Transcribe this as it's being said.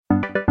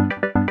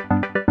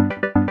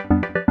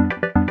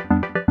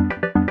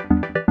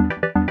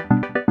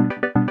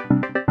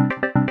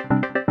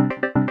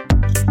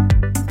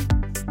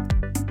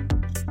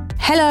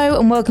Hello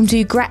and welcome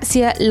to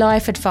Grazia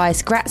Life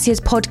Advice, Grazia's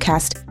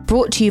podcast,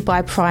 brought to you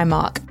by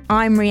Primark.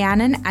 I'm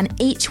Rhiannon, and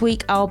each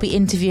week I'll be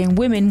interviewing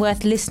women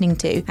worth listening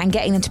to and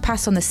getting them to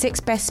pass on the 6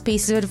 best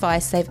pieces of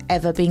advice they've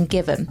ever been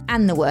given,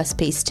 and the worst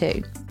piece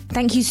too.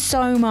 Thank you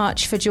so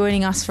much for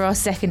joining us for our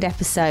second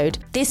episode.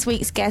 This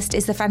week's guest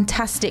is the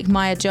fantastic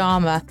Maya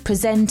Jama,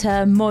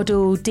 presenter,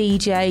 model,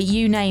 DJ,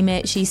 you name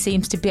it, she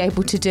seems to be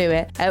able to do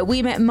it.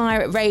 We met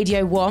Maya at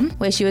Radio 1,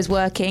 where she was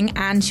working,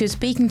 and she was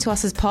speaking to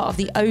us as part of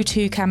the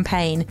O2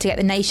 campaign to get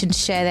the nation to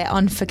share their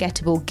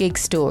unforgettable gig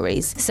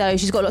stories. So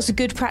she's got lots of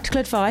good practical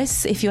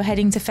advice if you're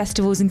heading to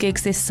festivals and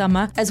gigs this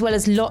summer, as well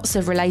as lots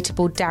of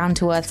relatable,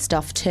 down-to-earth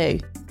stuff too.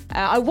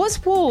 I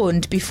was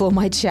warned before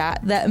my chat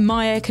that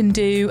Maya can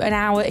do an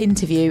hour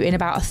interview in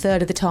about a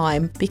third of the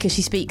time because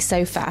she speaks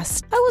so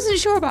fast. I wasn't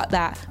sure about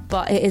that,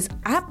 but it is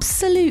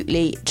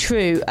absolutely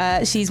true.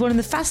 She's one of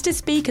the fastest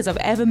speakers I've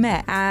ever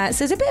met.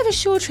 So it's a bit of a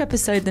shorter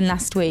episode than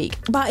last week,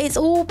 but it's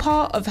all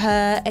part of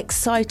her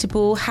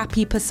excitable,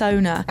 happy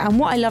persona. And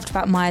what I loved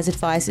about Maya's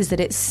advice is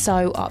that it's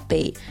so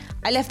upbeat.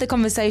 I left the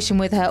conversation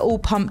with her all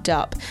pumped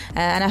up,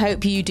 and I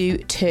hope you do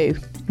too.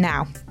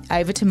 Now,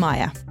 over to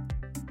Maya.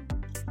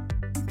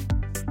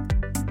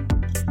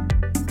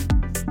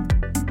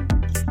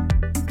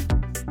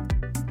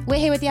 We're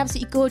here with the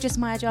absolutely gorgeous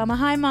Maya Jama.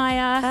 Hi,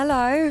 Maya.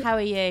 Hello. How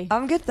are you?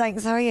 I'm good,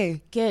 thanks. How are you?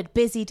 Good.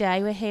 Busy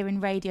day. We're here in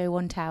Radio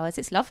 1 Towers.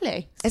 It's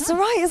lovely. It's all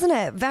right, isn't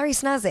it? Very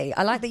snazzy.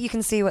 I like that you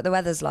can see what the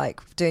weather's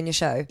like doing your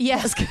show. Yeah.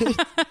 That's good.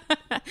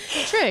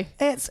 True.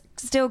 It's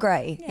still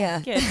grey. Yeah.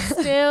 Good.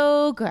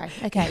 Still grey.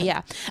 Okay,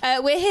 yeah.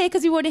 We're here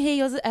because we want to hear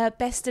your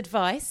best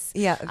advice.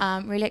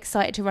 Yeah. Really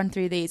excited to run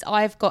through these.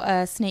 I've got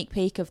a sneak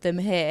peek of them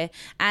here,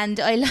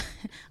 and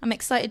I'm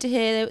excited to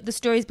hear the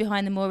stories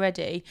behind them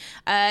already.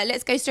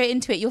 Let's go straight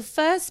into it. Your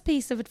first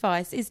piece of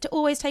advice is to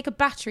always take a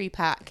battery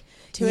pack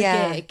to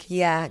a gig.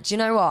 Yeah. Do you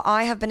know what?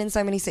 I have been in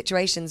so many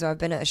situations where I've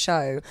been at a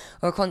show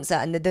or a concert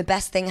and the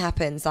best thing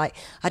happens. Like,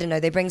 I don't know,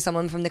 they bring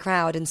someone from the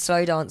crowd and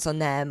slow dance on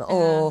them,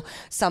 or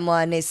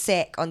someone is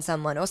sick on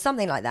someone or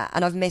something like that.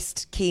 And I've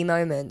missed key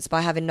moments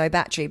by having no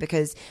battery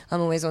because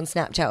I'm always on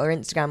Snapchat or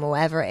Instagram or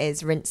whatever it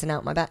is, rinsing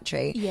out my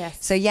battery. Yes.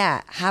 So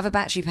yeah, have a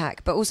battery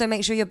pack, but also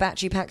make sure your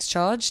battery pack's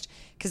charged,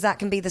 because that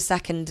can be the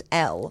second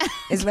L,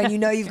 is when you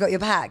know you've got your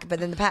pack, but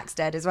then the pack's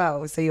dead as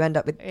well. So you end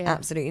up with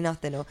absolutely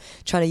nothing, or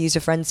trying to use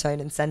your friend's phone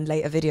and send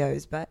later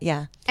videos. But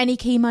yeah. Any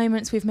key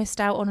moments we've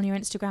missed out on your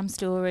Instagram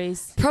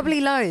stories?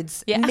 Probably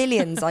loads. Yeah.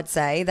 Millions, I'd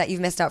say, that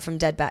you've missed out from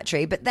dead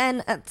battery. But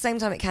then at the same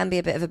time, it can be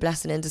a bit of a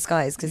blessing in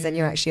disguise, because then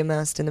you're actually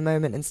immersed in the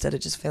moment instead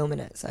of just filming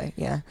it. So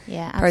yeah.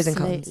 Yeah, Pros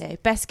absolutely. and cons.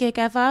 Best gig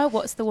ever?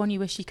 What's the one you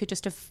wish you could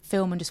just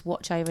film and just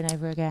watch over and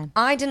over again?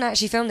 I didn't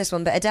actually film this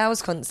one, but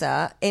Adele's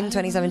concert in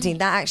 2017,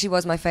 that actually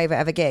was my favourite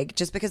ever gig,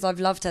 just because I've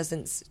loved her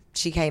since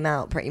she came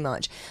out pretty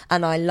much.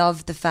 And I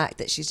love the fact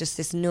that she's just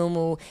this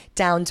normal,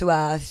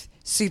 down-to-earth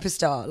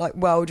superstar, like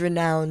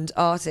world-renowned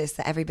artist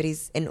that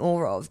everybody's in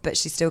awe of, but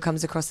she still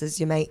comes across as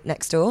your mate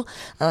next door.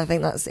 And I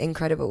think that's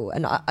incredible.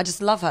 And I just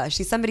love her.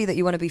 She's somebody that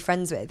you want to be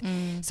friends with.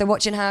 So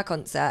watching her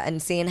concert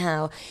and seeing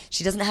how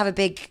she doesn't have a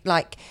big,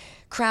 like,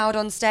 crowd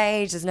on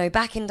stage, there's no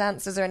backing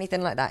dancers or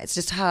anything like that, it's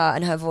just her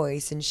and her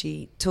voice, and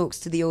she talks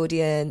to the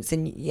audience,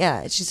 and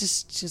yeah,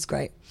 she's just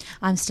great.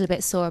 I'm still a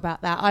bit sore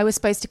about that. I was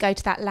supposed to go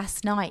to that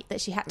last night that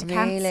she had to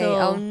cancel. Really?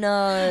 Oh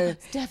no.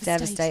 It's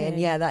devastating.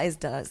 Yeah, that's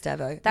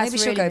Devo. That's Maybe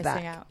she'll really go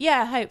back. Out.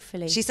 Yeah,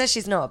 hopefully. She says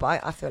she's not,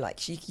 but I feel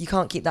like you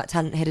can't keep that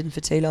talent hidden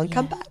for too long.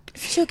 Come back.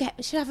 She'll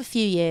have a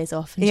few years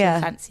off and she'll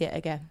fancy it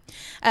again.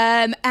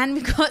 And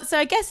we've got, so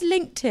I guess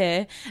linked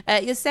here,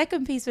 your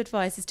second piece of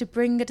advice is to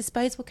bring a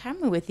disposable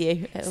camera with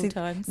you at all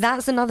times.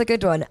 That's another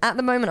good one. At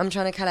the moment, I'm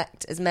trying to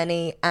collect as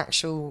many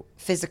actual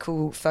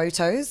physical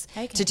photos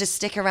to just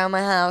stick around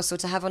my house or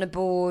to have on a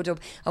board, or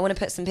I want to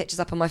put some pictures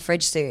up on my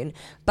fridge soon,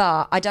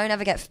 but I don't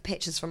ever get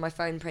pictures from my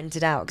phone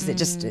printed out because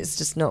it's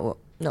just not what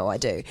I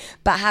do.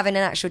 But having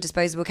an actual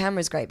disposable camera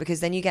is great, because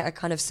then you get a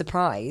kind of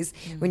surprise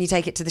when you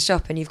take it to the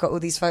shop and you've got all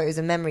these photos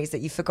and memories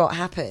that you forgot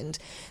happened.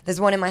 There's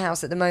one in my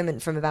house at the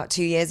moment from about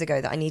 2 years ago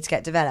that I need to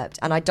get developed,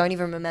 and I don't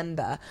even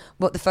remember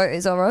what the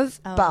photos are of,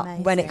 but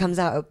amazing. When it comes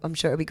out, I'm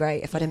sure it'll be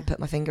great if I didn't put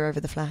my finger over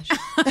the flash.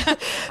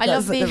 I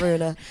love the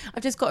ruler.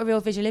 I've just got a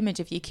real visual image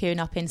of you queuing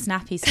up in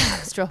snappy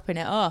snaps, dropping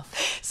it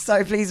off.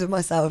 So pleased with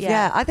myself.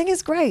 Yeah, I think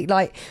it's great.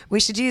 Like, we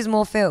should use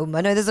more film.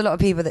 I know there's a lot of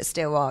people that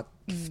still are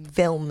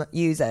film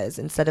users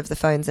instead of the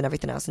phones and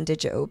everything else and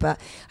digital, but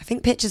I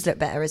think pictures look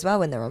better as well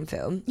when they're on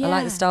film. I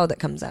like the style that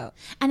comes out.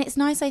 And it's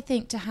nice, I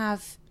think, to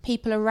have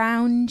people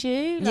around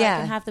you, and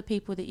have the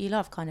people that you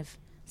love kind of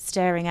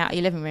staring out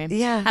your living room.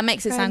 Yeah. That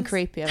makes it sound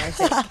creepier, I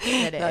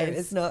think. No,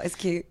 it's not. It's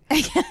cute.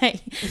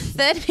 Okay.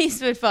 Third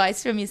piece of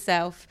advice from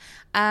yourself.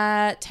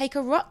 take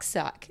a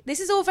rucksack. This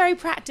is all very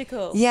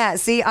practical. Yeah,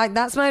 see,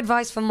 that's my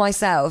advice for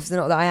myself,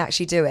 not that I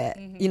actually do it.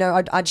 You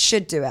know, I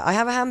should do it. I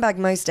have a handbag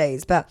most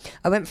days, but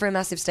I went through a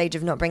massive stage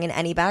of not bringing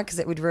any bag because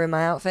it would ruin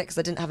my outfit because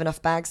I didn't have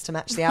enough bags to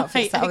match the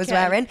outfits that I was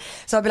wearing.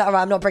 So I'd be like, all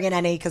right, I'm not bringing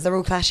any because they're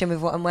all clashing with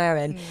what I'm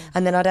wearing.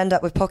 And then I'd end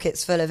up with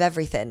pockets full of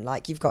everything.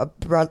 Like you've got a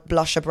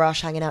blusher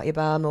brush hanging out your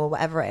bum or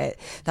whatever it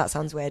is. That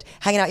sounds weird.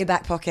 Hanging out your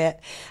back pocket.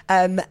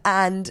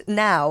 And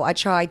now I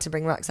tried to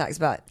bring rucksacks,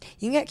 but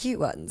you can get cute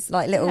ones,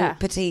 like little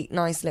petite,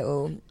 nice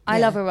little... I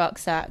love a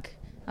rucksack.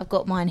 I've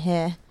got mine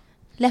here.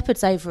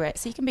 Leopard's over it,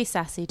 so you can be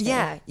sassy too.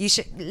 Yeah, you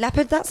should.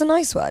 Leopard, that's a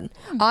nice one.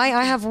 I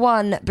have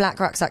one black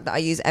rucksack that I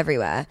use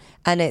everywhere,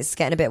 and it's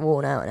getting a bit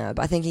worn out now,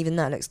 but I think even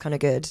that looks kind of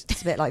good.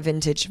 It's a bit like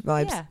vintage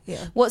vibes.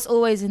 Yeah. What's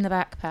always in the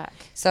backpack?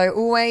 So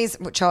always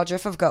charger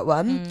if I've got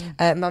one,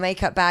 my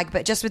makeup bag,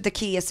 but just with the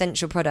key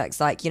essential products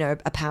like, you know,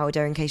 a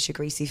powder in case you're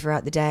greasy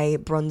throughout the day,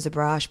 bronzer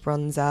brush,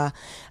 bronzer.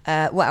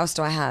 What else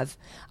do I have?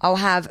 I'll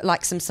have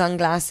like some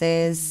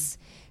sunglasses.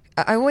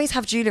 I always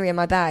have jewellery in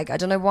my bag. I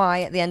don't know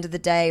why at the end of the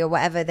day or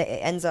whatever that it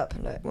ends up.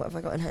 What have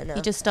I got in here now?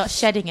 You just start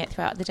shedding it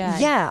throughout the day.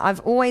 Yeah,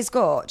 I've always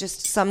got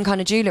just some kind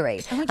of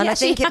jewellery. Oh, and I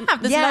think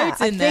there's loads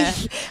in there.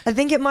 I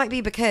think it might be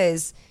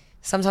because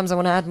sometimes I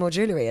want to add more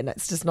jewellery and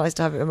it's just nice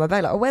to have it in my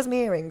bag. Like, oh, where's my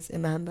earrings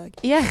in my handbag?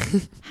 Yeah,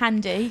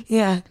 handy.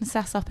 Yeah. Can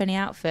sass up any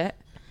outfit.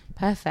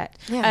 Perfect.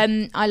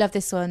 Yeah. I love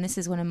this one. This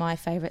is one of my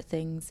favourite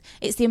things.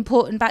 It's the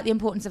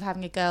importance of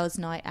having a girls'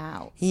 night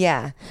out.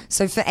 Yeah.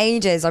 So for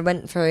ages, I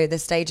went through the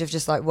stage of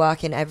just like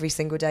working every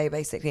single day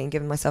basically and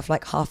giving myself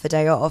like half a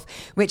day off,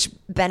 which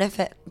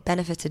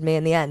benefited me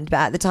in the end. But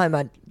at the time,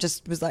 I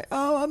just was like,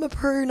 oh, I'm a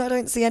prune. I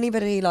don't see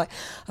anybody. Like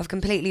I've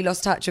completely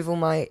lost touch with all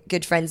my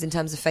good friends in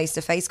terms of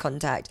face-to-face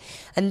contact.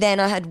 And then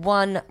I had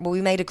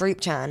we made a group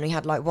chat and we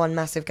had like one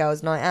massive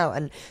girls' night out.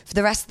 And for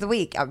the rest of the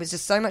week, it was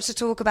just so much to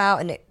talk about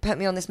and it put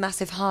me on this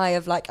massive high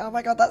of like, oh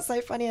my God, that's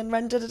so funny and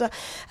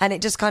and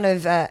it just kind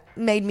of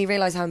made me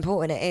realise how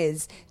important it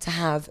is to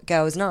have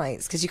girls'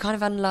 nights because you kind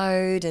of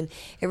unload and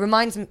it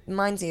reminds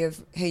you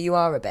of who you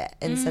are a bit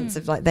in the sense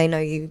of like they know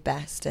you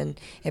best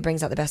and it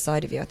brings out the best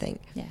side of you, I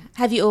think. Yeah.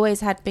 Have you always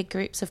had big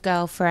groups of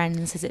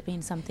girlfriends? Has it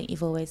been something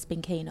you've always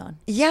been keen on?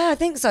 Yeah, I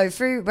think so.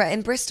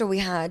 In Bristol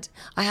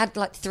I had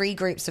like 3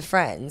 groups of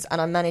friends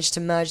and I managed to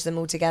merge them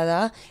all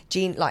together.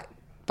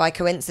 By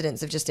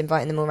coincidence of just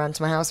inviting them all around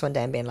to my house one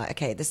day and being like,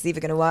 okay, this is either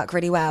going to work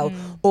really well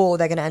or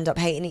they're going to end up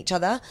hating each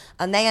other.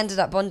 And they ended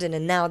up bonding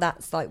and now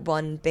that's like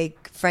one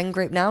big friend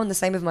group now, and the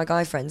same with my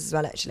guy friends as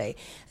well, actually.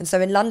 And so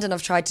in London,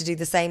 I've tried to do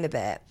the same a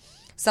bit.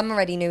 Some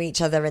already knew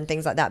each other and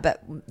things like that,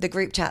 but the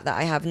group chat that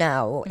I have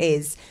now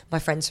is my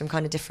friends from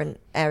kind of different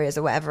areas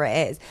or whatever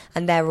it is,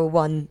 and they're all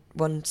one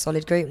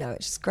solid group now,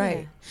 which is great.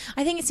 Yeah.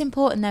 I think it's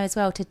important though as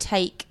well to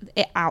take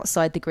it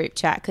outside the group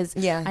chat because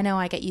I know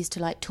I get used to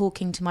like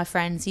talking to my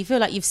friends. You feel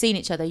like you've seen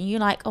each other and you're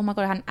like, oh my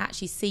God, I hadn't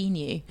actually seen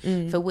you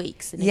for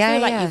weeks, and you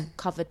feel like you've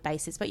covered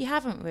bases, but you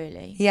haven't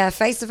really. Yeah,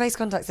 face-to-face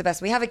contact's the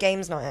best. We have a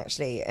games night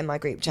actually in my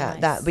group chat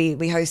that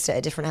we host it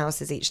at different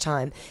houses each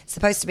time. It's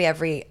supposed to be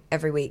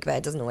every week, but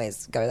it doesn't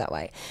always go that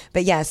way.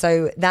 But yeah,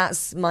 so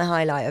that's my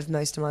highlight of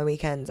most of my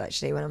weekends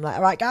actually, when I'm like,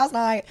 all right, girls'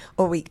 night,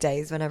 or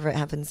weekdays, whenever it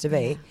happens to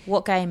be.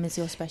 What game is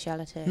your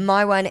speciality?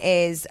 My one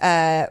is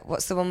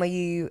what's the one where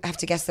you have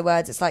to guess the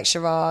words? It's like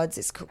charades.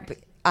 It's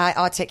I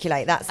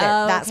articulate. That's it.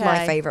 Oh, that's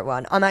my favourite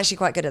one. I'm actually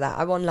quite good at that.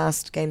 I won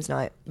last games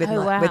night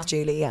with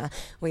Julie. Yeah,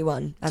 we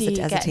won as a team.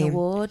 Do you get an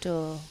award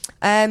or?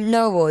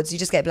 No awards. You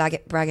just get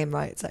bragging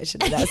rights.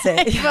 Actually, that's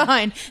it.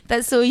 Fine.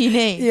 That's all you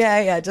need.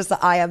 Yeah. Just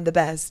that I am the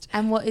best.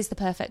 And what is the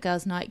perfect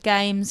girls' night?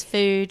 Games,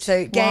 food.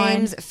 So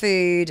games,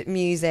 food,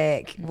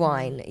 music,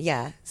 wine.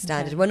 Yeah,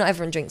 standard. Okay. Well, not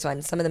everyone drinks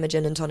wine. Some of them are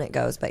gin and tonic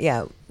girls, but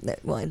yeah,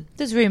 wine.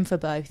 There's room for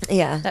both.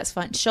 Yeah, that's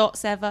fine.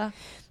 Shots ever?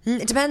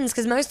 It depends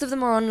because most of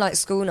them are on like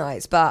school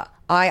nights, but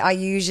I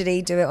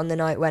usually do it on the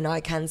night when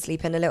I can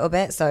sleep in a little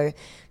bit. So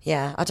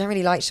yeah, I don't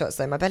really like shots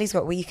though. My belly's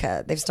got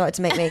weaker. They've started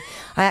to make me.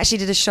 I actually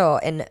did a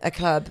shot in a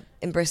club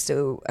in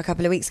Bristol a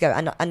couple of weeks ago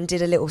and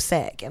did a little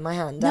sick in my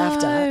hand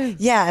after.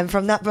 Yeah, and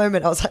from that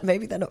moment I was like,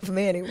 maybe they're not for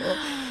me anymore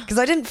because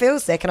I didn't feel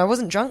sick and I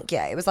wasn't drunk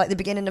yet. It was like the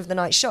beginning of the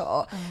night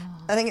shot.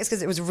 I think it's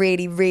because it was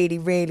really, really,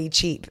 really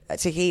cheap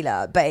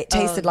tequila, but it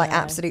tasted like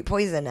absolute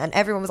poison and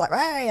everyone was like,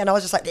 hey, and I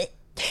was just like,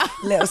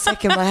 a little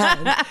sick in my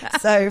hand.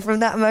 So from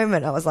that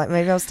moment I was like,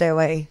 maybe I'll stay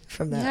away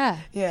from that.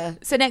 Yeah.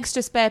 So an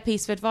extra spare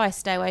piece of advice: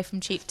 stay away from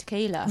cheap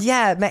tequila.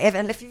 Yeah,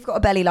 and if you've got a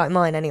belly like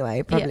mine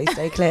anyway, probably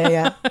stay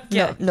clear.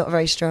 Yeah. Not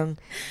very strong.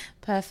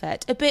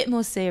 Perfect. A bit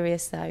more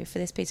serious though for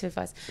this piece of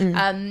advice.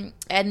 And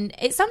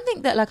it's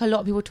something that like a lot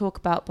of people talk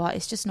about, but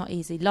it's just not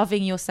easy.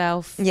 Loving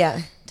yourself.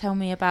 Yeah. Tell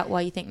me about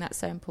why you think that's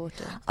so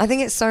important. I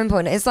think it's so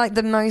important. It's like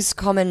the most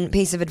common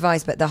piece of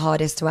advice, but the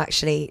hardest to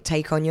actually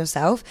take on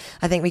yourself.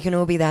 I think we can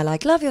all be there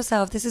like, love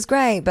yourself, this is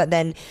great. But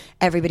then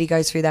everybody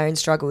goes through their own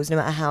struggles, no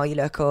matter how you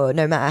look or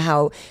no matter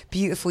how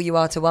beautiful you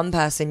are to one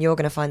person, you're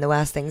going to find the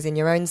worst things in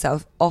your own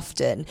self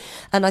often.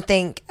 And I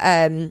think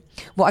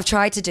what I've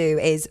tried to do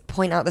is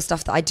point out the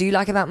stuff that I do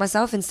like about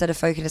myself instead of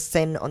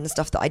focusing on the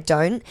stuff that I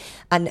don't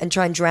and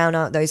try and drown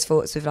out those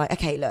thoughts with like,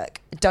 okay, look,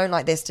 don't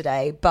like this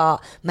today,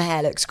 but my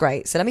hair looks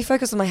great. So let me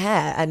focus on my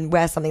hair and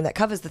wear something that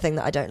covers the thing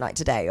that I don't like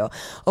today, or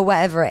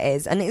whatever it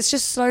is. And it's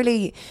just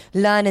slowly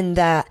learning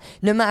that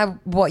no matter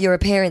what your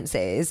appearance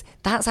is,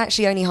 that's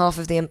actually only half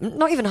of the,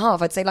 not even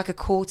half, I'd say like a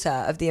quarter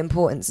of the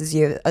importance as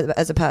you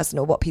as a person,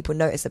 or what people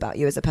notice about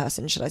you as a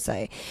person, should I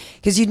say.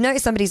 Because you'd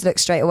notice somebody's look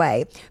straight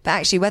away, but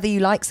actually whether you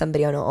like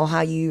somebody or not, or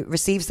how you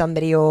receive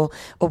somebody, or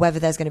whether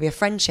there's going to be a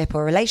friendship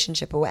or a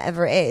relationship or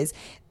whatever it is,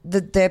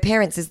 the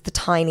appearance is the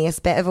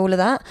tiniest bit of all of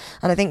that.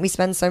 And I think we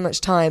spend so much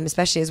time,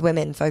 especially as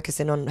women,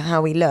 focusing on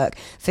how we look,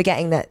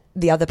 forgetting that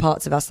the other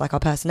parts of us, like our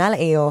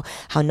personality, or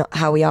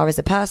how we are as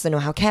a person, or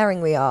how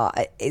caring we are,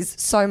 is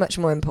so much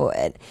more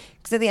important.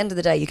 Because at the end of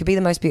the day, you could be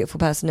the most beautiful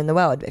person in the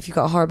world, but if you've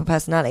got a horrible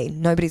personality,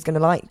 nobody's going to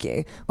like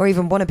you or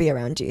even want to be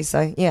around you.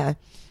 So yeah.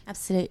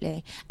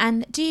 Absolutely.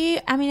 And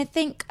I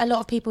think a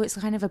lot of people, it's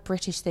kind of a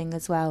British thing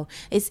as well.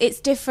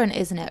 It's different,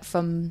 isn't it,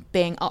 from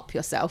being up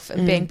yourself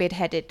and being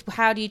big-headed?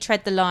 How do you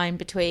tread the line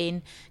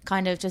between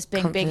kind of just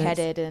being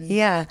big-headed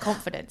and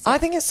confidence? I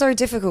think it's so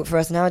difficult for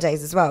us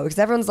nowadays as well, because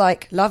everyone's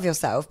like, love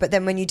yourself. But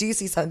then when you do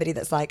see somebody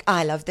that's like,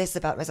 I love this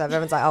about myself,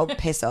 everyone's like, oh,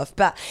 piss off.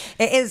 But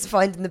it is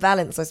finding the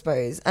balance, I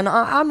suppose. And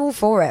I'm all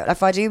for it.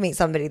 If I do meet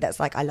somebody that's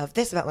like, I love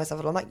this about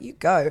myself, I'm like, you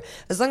go.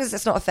 As long as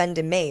it's not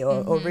offending me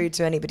or rude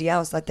to anybody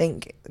else, I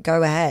think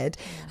go ahead.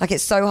 Like,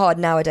 it's so hard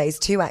nowadays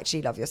to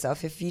actually love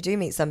yourself. If you do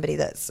meet somebody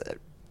that's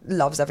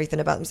loves everything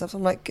about themselves,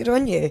 I'm like, good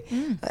on you.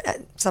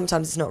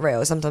 Sometimes it's not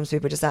real, sometimes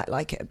people just act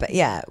like it, but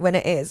yeah, when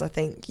it is, I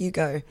think you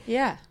go.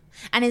 Yeah.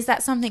 And is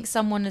that something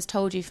someone has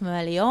told you from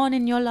early on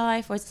in your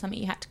life, or is it something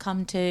you had to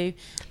come to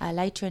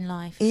later in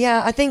life?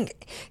 Yeah, I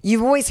think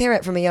you always hear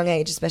it from a young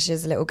age, especially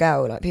as a little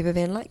girl, like people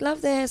being like,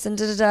 love this and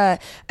da-da-da.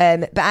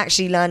 But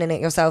actually learning it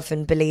yourself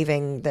and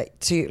believing that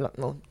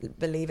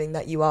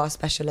you are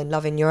special and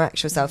loving your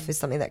actual self is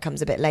something that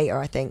comes a bit later,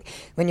 I think.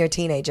 When you're a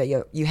teenager,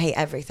 you hate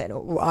everything.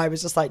 Or I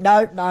was just like,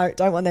 no,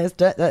 don't want this,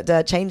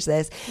 change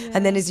this. Yeah.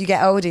 And then as you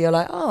get older, you're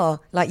like, oh,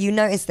 like you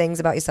notice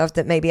things about yourself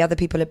that maybe other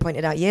people had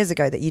pointed out years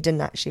ago that you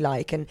didn't actually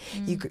like, and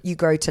you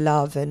grow to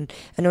love and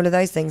all of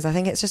those things. I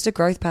think it's just a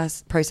growth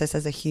process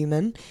as a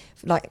human,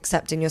 like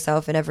accepting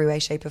yourself in every way,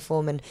 shape or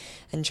form,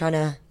 and trying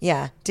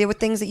to deal with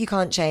things that you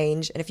can't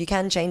change, and if you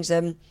can change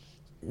them,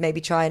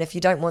 maybe try, and if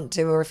you don't want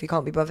to, or if you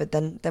can't be bothered,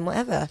 then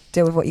whatever,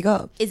 deal with what you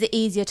got. Is it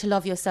easier to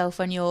love yourself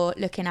when you're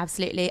looking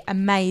absolutely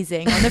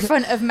amazing on the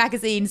front of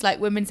magazines like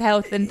Women's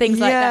Health and things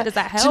like that? Does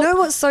that help? Do you know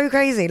what's so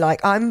crazy?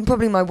 Like, I'm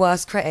probably my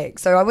worst critic,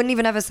 so I wouldn't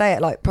even ever say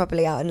it like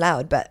properly out and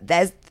loud, but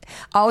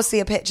I'll see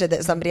a picture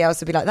that somebody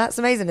else would be like, that's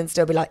amazing, and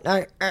still be like,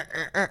 no.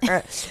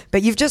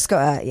 But you've just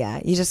got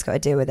to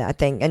deal with it, I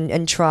think,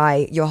 and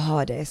try your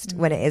hardest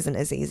when it isn't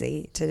as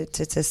easy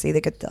to see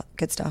the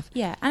good stuff.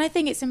 Yeah, and I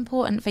think it's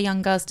important for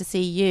young girls to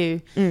see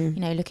you,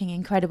 looking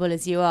incredible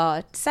as you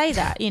are. Say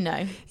that,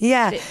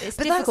 Yeah. It's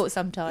difficult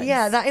sometimes.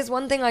 Yeah, that is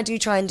one thing I do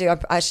try and do.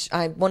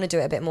 I want to do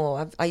it a bit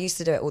more. I used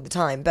to do it all the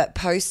time, but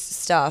post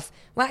stuff.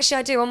 Well, actually,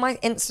 I do on my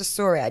Insta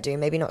story. I do,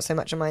 maybe not so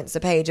much on my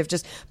Insta page, of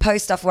just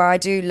post stuff where I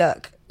do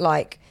look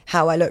like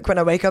how I look when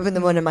I wake up in the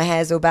morning. My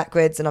hair's all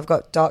backwards and I've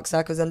got dark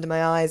circles under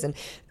my eyes and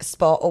a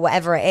spot or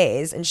whatever it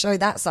is, and show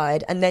that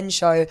side, and then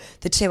show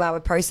the 2-hour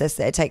process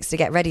that it takes to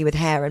get ready with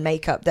hair and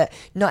makeup that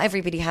not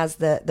everybody has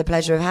the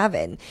pleasure of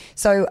having.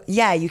 So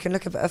yeah, you can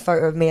look at a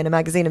photo of me in a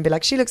magazine and be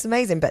like, she looks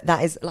amazing, but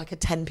that is like a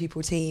 10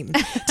 people team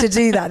to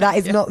do that. That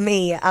is not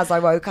me as I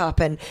woke up,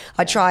 and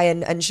I try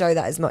and show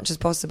that as much as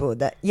possible,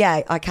 that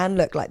I can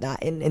look like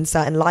that in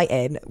certain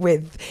lighting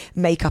with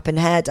makeup and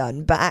hair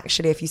done, but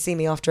actually if you see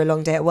me after a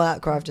long day at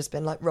work where I've just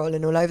been like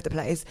rolling all over the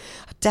place,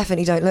 I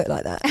definitely don't look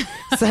like that.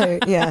 So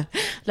yeah.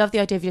 Love the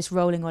idea of just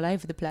rolling all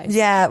over the place.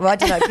 Yeah, well, I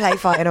don't know, play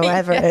fighting or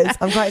whatever it is.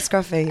 I'm quite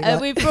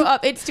scruffy. We've brought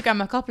up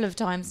Instagram a couple of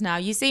times now.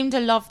 You seem to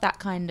love that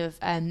kind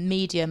of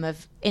medium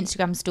of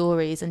Instagram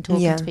stories and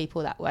talking to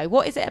people that way.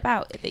 What is it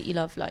about it that you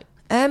love? Like,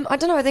 I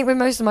don't know. I think with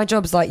most of my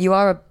jobs, like, you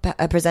are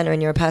a presenter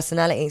and you're a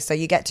personality, so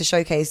you get to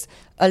showcase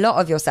a lot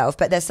of yourself,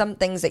 but there's some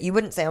things that you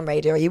wouldn't say on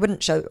radio or you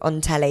wouldn't show on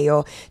telly,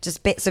 or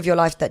just bits of your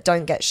life that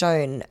don't get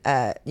shown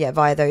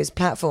via those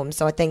platforms.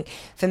 So I think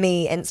for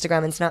me,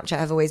 Instagram and Snapchat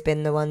have always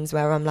been the ones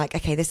where I'm like,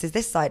 okay, this is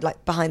this side,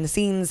 like behind the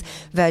scenes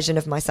version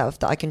of myself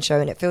that I can show,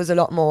 and it feels a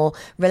lot more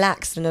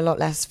relaxed and a lot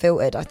less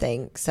filtered, I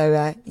think. So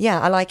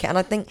I like it, and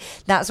I think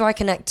that's where I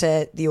connect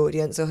to the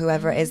audience or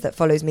whoever it is that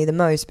follows me the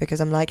most, because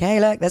I'm like, hey,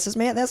 look, this is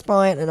me at this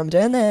point and I'm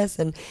doing this,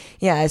 and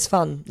it's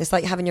fun. It's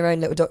like having your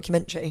own little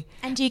documentary.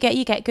 And do you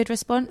get good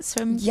response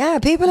from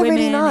people are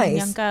really nice, and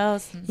young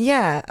girls?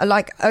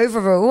 Like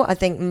overall I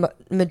think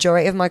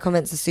majority of my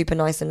comments are super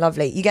nice and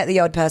lovely. You get the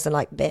odd person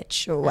like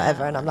bitch or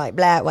whatever, and I'm like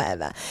blah,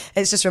 whatever.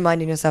 It's just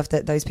reminding yourself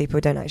that those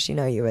people don't actually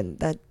know you, and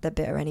they're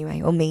bitter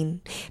anyway, or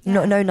mean.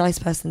 No nice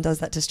person does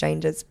that to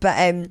strangers, but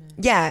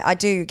I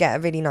do get a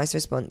really nice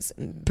response,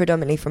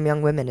 predominantly from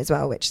young women as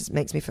well, which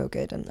makes me feel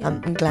good, and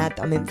I'm glad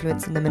that I'm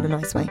influencing them in a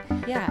nice way.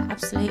 Yeah,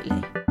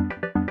 absolutely.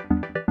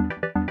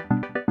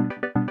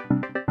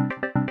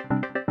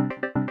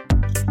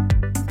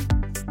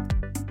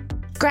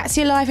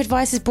 Grazia Life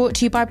Advice is brought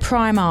to you by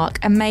Primark.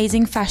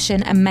 Amazing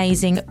fashion,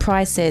 amazing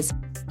prices.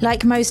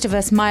 Like most of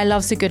us, Maya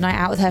loves a good night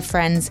out with her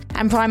friends,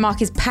 and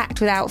Primark is packed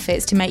with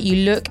outfits to make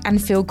you look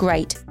and feel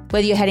great.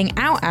 Whether you're heading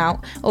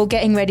out or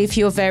getting ready for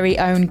your very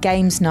own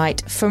games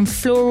night, from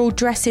floral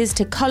dresses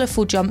to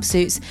colourful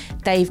jumpsuits,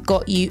 they've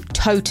got you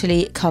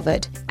totally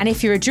covered. And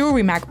if you're a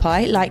jewellery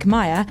magpie like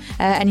Maya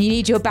and you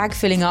need your bag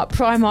filling up,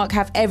 Primark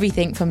have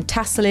everything from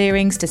tassel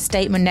earrings to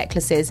statement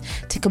necklaces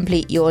to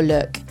complete your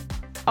look.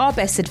 Our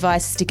best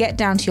advice is to get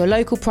down to your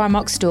local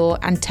Primark store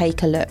and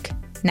take a look.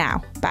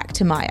 Now, back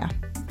to Maya.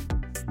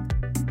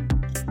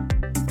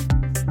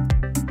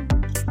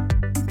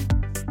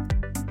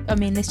 I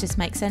mean, this just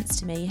makes sense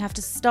to me. You have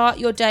to start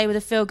your day with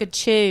a feel-good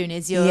tune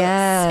is your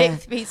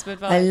sixth piece of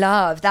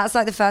advice. That's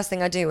like the first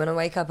thing I do when I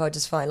wake up. I'll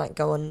just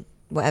go on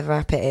whatever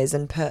app it is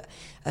and put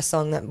a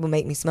song that will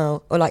make me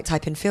smile, or like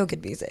type in feel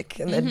good music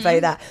and then play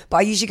that. But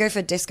I usually go for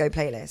a disco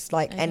playlist.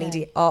 Like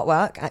NED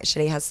Artwork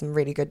actually has some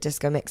really good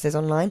disco mixes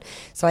online,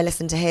 so I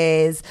listen to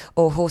his,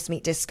 or Horse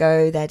Meat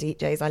Disco, their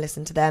DJs, I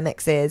listen to their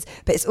mixes.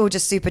 But it's all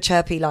just super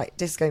chirpy like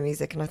disco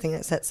music, and I think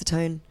it sets the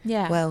tone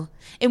well.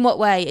 In what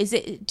way? Is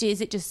it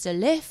just a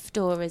lift,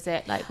 or is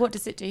it like, what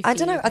does it do for I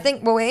don't know. I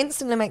think, well, it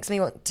instantly makes me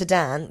want to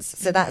dance,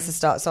 so that's a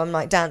start. So I'm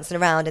like dancing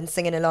around and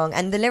singing along,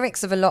 and the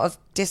lyrics of a lot of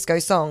disco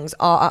songs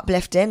are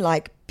uplifting,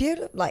 like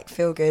beautiful, like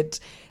feel good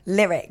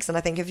lyrics. And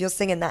I think if you're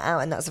singing that out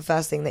and that's the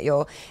first thing that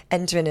you're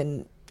entering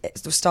and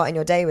starting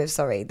your day with,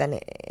 then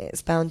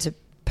it's bound to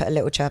put a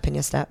little chirp in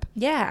your step.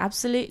 Yeah,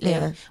 absolutely.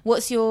 Yeah.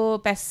 What's your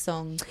best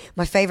song?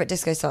 My favourite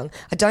disco song.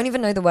 I don't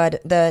even know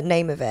the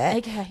name of it.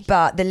 Okay.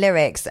 But the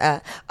lyrics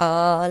are,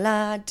 all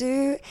I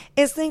do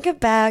is think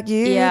about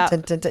you. Yeah.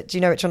 Dun, dun, dun. Do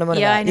you know which one I'm on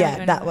about? I know.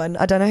 Yeah, that one.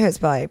 I don't know who it's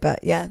by,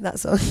 but yeah, that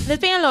song. There's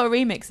been a lot of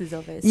remixes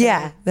of it. So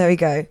yeah, there we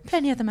go.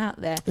 Plenty of them out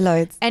there.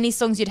 Loads. Any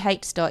songs you'd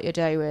hate to start your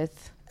day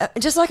with?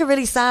 Just like a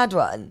really sad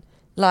one.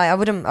 Like I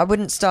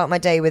wouldn't start my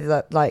day with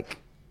like,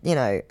 you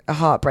know, a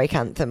heartbreak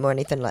anthem or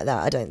anything like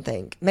that. I don't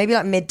think. Maybe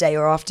like midday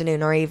or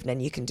afternoon or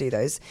evening, you can do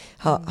those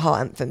heart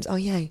anthems. Oh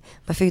yay,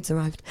 my food's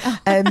arrived.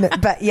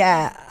 But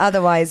yeah,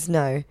 otherwise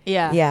no.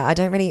 Yeah. I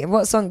don't really.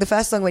 What song? The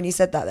first song when you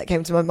said that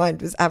came to my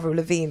mind was Avril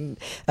Lavigne.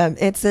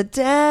 It's a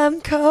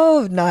damn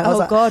cold night.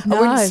 I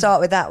wouldn't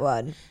start with that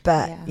one.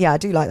 But yeah, I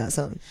do like that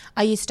song.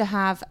 I used to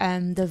have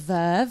the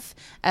Verve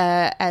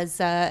as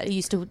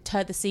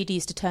the CD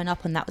used to turn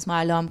up, and that was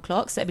my alarm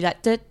clock. So it'd be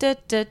like da da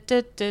da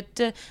da da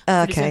da.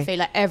 Okay. Feel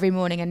like every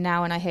morning, and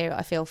now when I hear it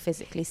I feel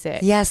physically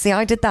sick. Yeah, see,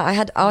 I did that. I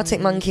had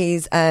Arctic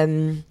Monkeys,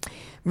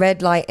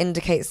 red light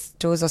indicates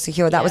doors are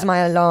secure. That was my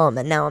alarm,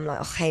 and now I'm like,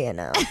 oh, hey,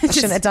 now I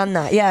shouldn't have done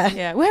that.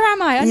 Yeah. Where am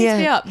I need to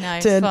be up. No,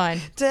 it's fine.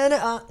 Turn it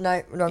up.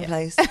 No, wrong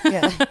place.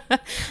 Yeah.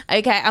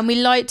 Okay, and we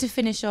like to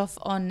finish off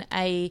on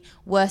a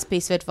worst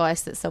piece of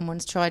advice that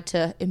someone's tried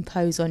to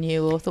impose on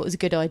you or thought was a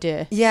good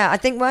idea. Yeah, I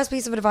think worst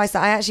piece of advice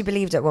that I actually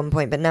believed at one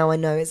point, but now I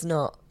know it's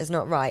not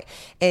right,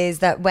 is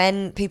that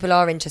when people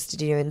are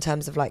interested in you in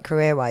terms of like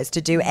career wise,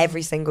 to do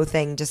every single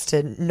thing just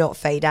to not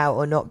fade out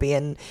or not be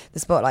in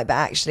the spotlight, but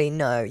actually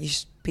no, you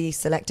should be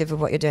selective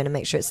of what you're doing and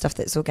make sure it's stuff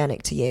that's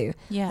organic to you.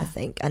 I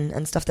think,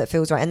 and stuff that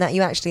feels right and that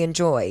you actually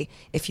enjoy,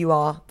 if you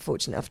are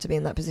fortunate enough to be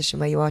in that position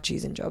where you are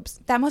choosing jobs.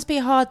 That must be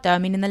hard though. I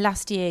mean, in the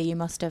last year you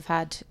must have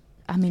had,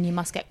 you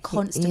must get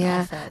constant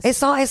offers.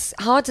 It's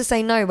hard to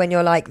say no when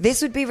you're like,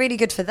 this would be really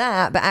good for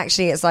that, but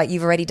actually it's like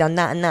you've already done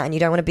that and that, and you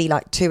don't want to be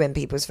like too in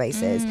people's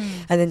faces.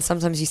 And then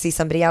sometimes you see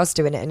somebody else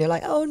doing it and you're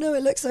like, oh no,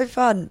 it looks so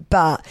fun,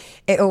 but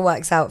it all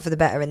works out for the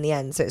better in the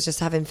end. So it's just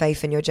having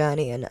faith in your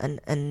journey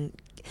and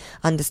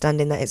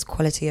understanding that it's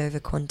quality over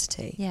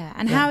quantity.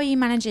 And how are you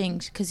managing,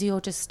 because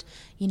you're just,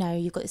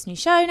 you've got this new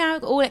show now,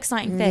 all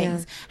exciting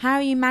things. How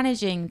are you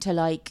managing to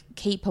like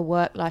keep a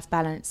work-life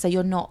balance so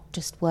you're not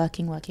just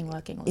working all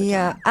the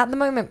time? At the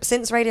moment,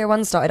 since Radio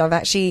 1 started, I've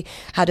actually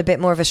had a bit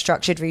more of a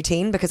structured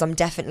routine, because I'm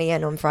definitely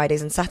in on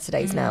Fridays and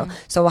Saturdays now,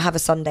 so I'll have a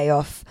Sunday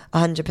off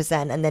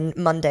 100%, and then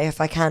Monday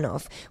if I can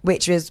off,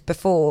 which was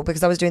before,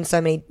 because I was doing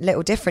so many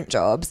little different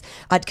jobs,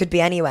 I could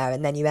be anywhere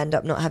and then you end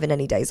up not having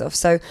any days off.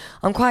 So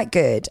I'm quite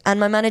good, and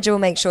my manager will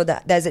make sure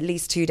that there's at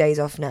least 2 days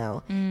off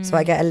now, so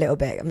I get a little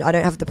bit. I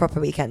don't have the proper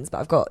weekends, but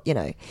I've got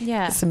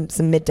some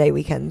midday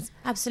weekends.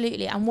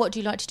 Absolutely. And what do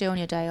you like to do on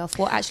your day off?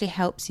 What actually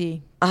helps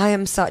you? I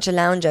am such a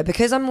lounger,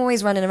 because I'm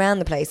always running around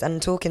the place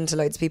and talking to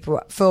loads of people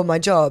for my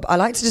job. I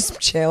like to just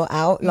chill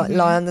out, like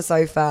lie on the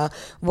sofa,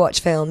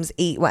 watch films,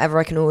 eat whatever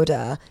I can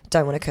order,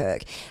 don't want to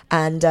cook,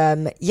 and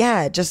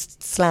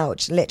just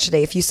slouch.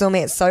 Literally, if you saw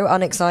me, it's so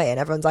unexciting.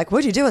 Everyone's like,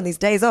 what do you do on these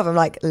days off? I'm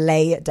like,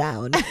 lay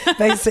down,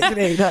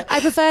 basically. I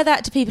prefer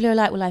that to people who are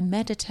like, well, I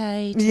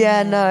meditate.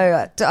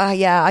 I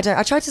don't.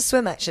 I try to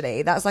swim,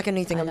 actually. That's like a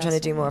new thing I'm trying to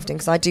do more often,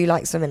 because I do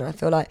like swimming and I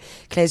feel like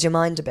it clears your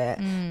mind a bit.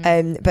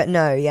 But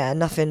no,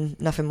 nothing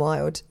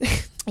wild.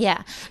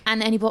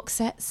 And any box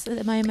sets at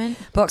the moment?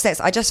 Box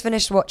sets. I just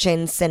finished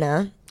watching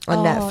Sinner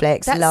on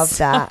Netflix. That's Love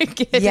that. so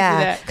good, yeah,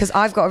 isn't it? because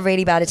I've got a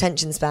really bad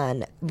attention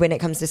span when it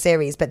comes to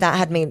series, but that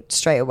had me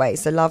straight away.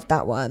 So loved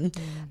that one.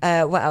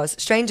 What else?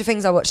 Stranger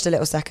Things I watched a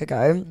little sec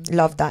ago.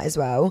 Loved that as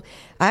well.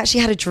 I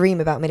actually had a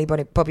dream about Millie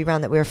Bobby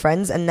Brown that we were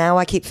friends, and now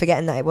I keep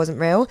forgetting that it wasn't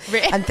real.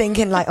 Really? And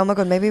thinking like, oh my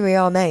God, maybe we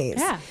are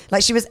mates. Yeah.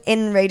 Like she was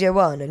in Radio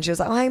 1 and she was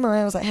like, oh, hey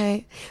Maya. I was like,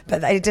 hey.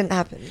 But it didn't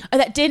happen. Oh,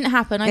 that didn't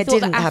happen. I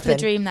thought that after the happen.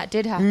 dream that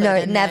did happen. No,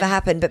 it and never then-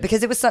 happened. But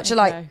because it was such a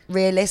like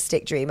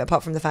realistic dream,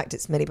 apart from the fact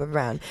it's Millie Bobby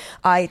Brown,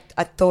 I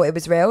thought it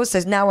was real. So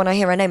now when I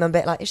hear her name, I'm a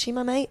bit like, is she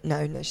my mate?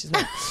 No, she's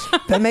not.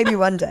 But maybe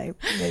one day.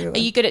 Are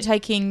you good at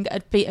taking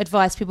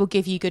advice? People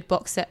give you good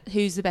box set.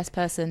 Who's the best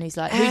person? Who's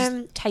like,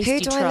 who's taste who you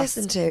do trust? I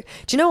listen to?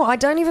 Do you know what?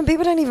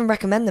 People don't even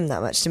recommend them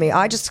that much to me.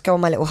 I just go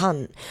on my little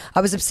hunt.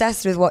 I was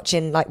obsessed with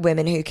watching like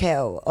Women Who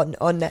Kill on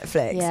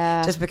Netflix.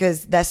 Yeah. Just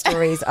because their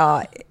stories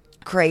are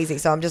crazy.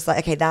 So I'm just like,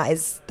 okay,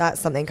 that's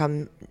something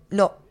I'm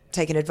not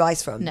taking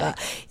advice from, but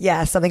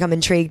yeah, something I'm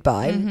intrigued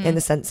by in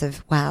the sense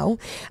of wow.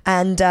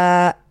 And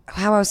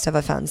how else have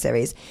I found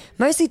series?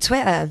 Mostly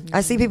Twitter.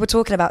 I see people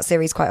talking about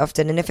series quite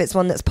often, and if it's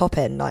one that's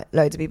popping, like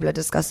loads of people are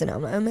discussing it,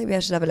 I'm like, oh, maybe I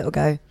should have a little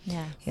go.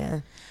 Yeah.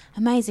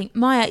 Amazing.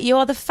 Maya, you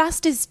are the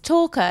fastest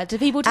talker. Do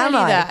people tell Am you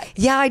I? that?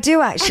 Yeah, I do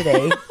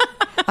actually.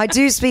 I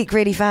do speak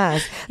really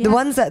fast. Yeah. The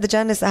ones that the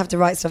journalists that have to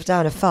write stuff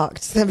down are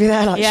fucked. They'll be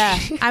there like, Yeah,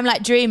 I'm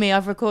like dreamy.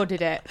 I've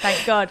recorded it,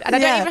 thank God, and I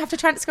don't Yeah. even have to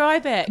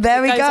transcribe it. 'cause there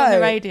it we goes go. on the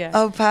radio.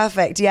 Oh,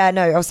 perfect. Yeah,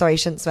 no. Oh, sorry,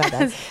 shouldn't swear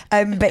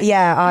then. But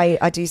yeah,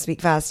 I do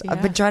speak fast. I've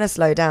Yeah. been trying to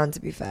slow down, to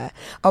be fair.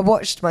 I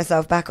watched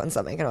myself back on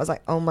something and I was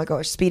like, oh my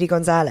gosh, Speedy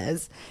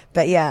Gonzalez.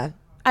 But yeah,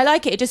 I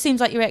like it. It just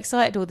seems like you're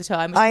excited all the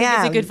time. Which I I think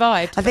am. is a good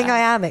vibe. I think I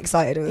am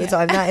excited all the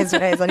time. That is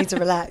what it is. I need to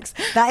relax.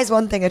 That is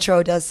one thing a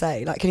troll does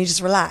say. Like, can you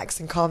just relax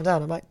and calm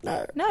down? I'm like,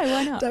 no. No,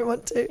 why not? Don't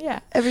want to. Yeah.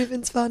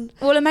 Everything's fun.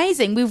 Well,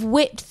 amazing. We've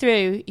whipped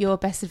through your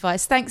best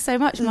advice. Thanks so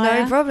much,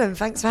 Maya. No problem.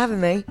 Thanks for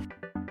having me.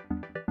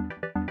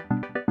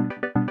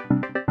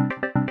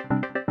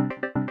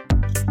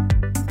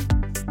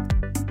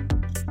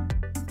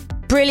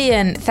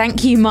 Brilliant.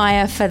 Thank you,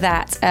 Maya, for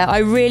that. I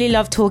really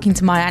love talking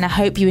to Maya and I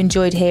hope you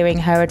enjoyed hearing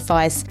her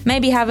advice.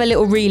 Maybe have a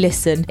little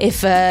re-listen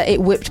if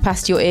it whipped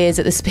past your ears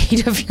at the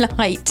speed of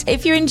light.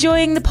 If you're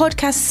enjoying the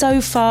podcast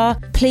so far,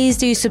 please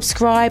do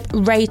subscribe,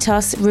 rate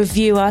us,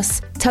 review us,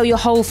 tell your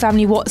whole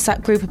family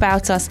WhatsApp group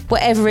about us,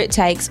 whatever it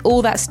takes.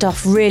 All that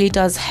stuff really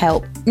does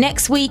help.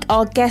 Next week,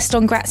 our guest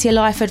on Grazia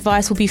Life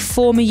Advice will be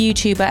former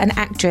YouTuber and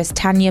actress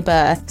Tanya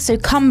Burr. So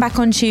come back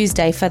on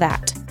Tuesday for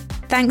that.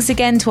 Thanks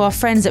again to our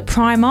friends at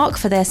Primark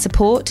for their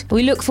support.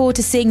 We look forward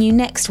to seeing you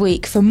next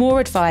week for more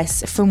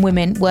advice from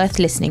women worth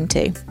listening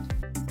to.